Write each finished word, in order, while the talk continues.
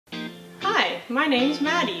my name's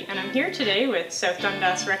Maddie and I'm here today with South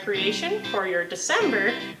Dundas Recreation for your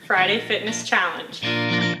December Friday Fitness Challenge.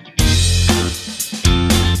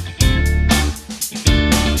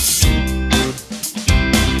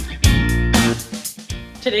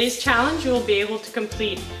 Today's challenge you will be able to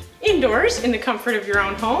complete indoors in the comfort of your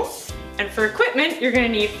own home, and for equipment you're going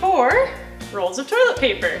to need 4 rolls of toilet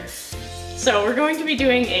paper. So we're going to be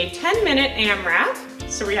doing a 10-minute AMRAP.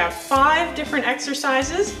 So we have 5 different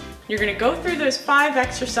exercises. You're going to go through those 5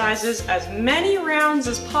 exercises as many rounds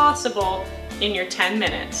as possible in your 10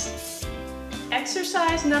 minutes.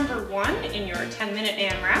 Exercise number 1 in your 10-minute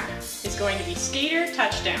AMRAP is going to be skater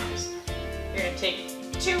touchdowns. You're going to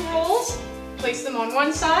take 2 rolls, place them on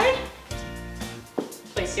one side,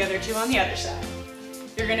 place the other 2 on the other side.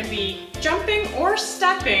 You're going to be jumping or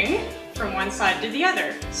stepping from one side to the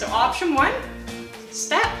other. So option 1,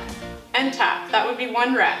 step and tap. That would be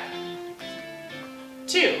 1 rep.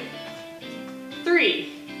 2,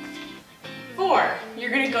 3, 4. You're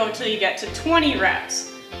going to go till you get to 20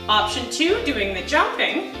 reps. Option 2, doing the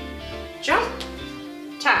jumping. Jump,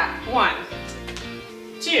 tap. 1,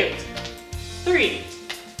 2, 3,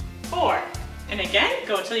 4. And again,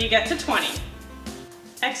 go till you get to 20.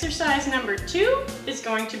 Exercise number 2 is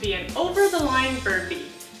going to be an over-the-line burpee.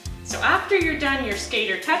 So after you're done your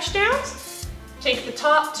skater touchdowns, take the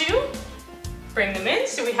top 2, bring them in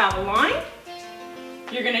so we have a line.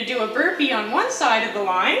 You're going to do a burpee on one side of the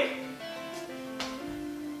line.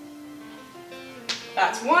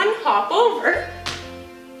 That's 1, hop over.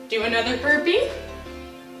 Do another burpee.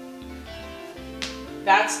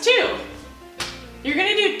 That's 2. You're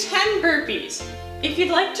going to do 10 burpees. If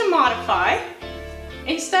you'd like to modify,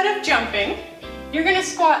 instead of jumping, you're going to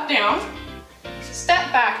squat down,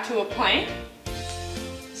 step back to a plank,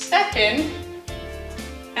 step in,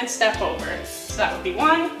 and step over. So that would be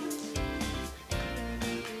 1,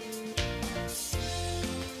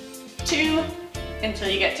 2, until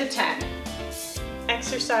you get to 10.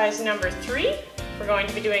 Exercise number 3, we're going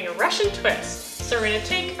to be doing a Russian twist. So we're going to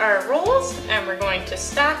take our rolls and we're going to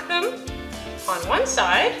stack them on one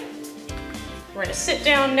side. We're going to sit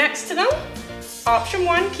down next to them. Option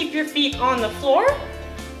 1, keep your feet on the floor.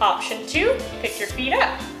 Option 2, pick your feet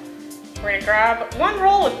up. We're going to grab one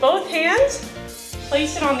roll with both hands,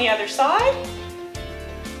 place it on the other side.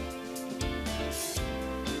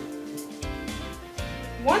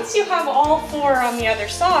 Once you have all 4 on the other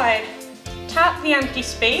side, tap the empty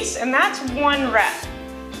space, and that's 1 rep.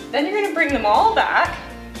 Then you're going to bring them all back.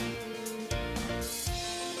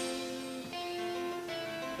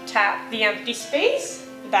 Tap the empty space,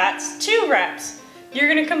 that's 2 reps. You're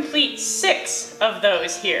going to complete 6 of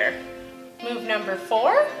those here. Move number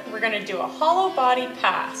 4, we're going to do a hollow body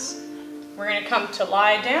pass. We're going to come to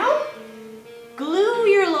lie down, glue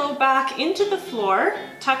your low back into the floor,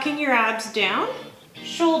 tucking your abs down,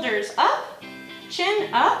 shoulders up,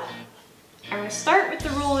 chin up, and we're going to start with the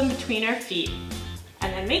roll in between our feet.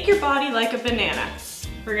 And then make your body like a banana.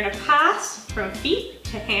 We're going to pass from feet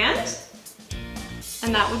to hands,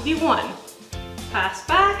 and that would be 1. Pass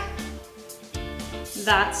back,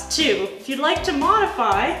 that's 2. If you'd like to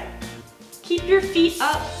modify, keep your feet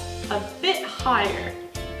up a bit higher.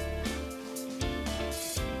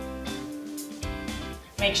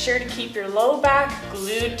 Make sure to keep your low back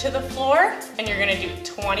glued to the floor, and you're going to do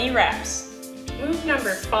 20 reps. Move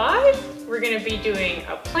number 5, we're going to be doing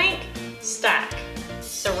a plank stack.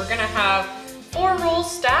 So we're going to have 4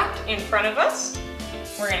 rolls stacked in front of us.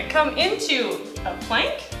 We're going to come into a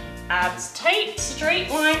plank, abs tight,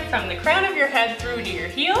 straight line from the crown of your head through to your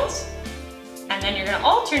heels, and then you're going to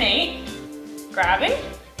alternate grabbing,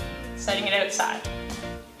 setting it outside.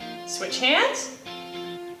 Switch hands.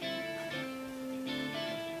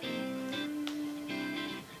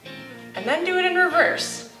 And then do it in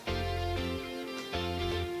reverse.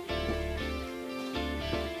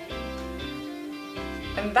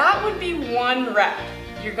 And that would be 1 rep.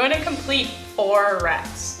 You're going to complete 4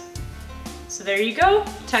 reps. So there you go,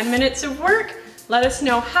 10 minutes of work. Let us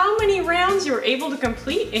know how many rounds you were able to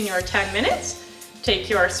complete in your 10 minutes. Take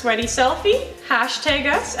your sweaty selfie, hashtag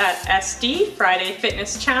us at SD Friday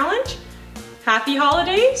Fitness Challenge. Happy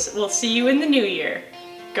holidays, we'll see you in the new year.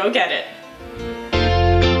 Go get it.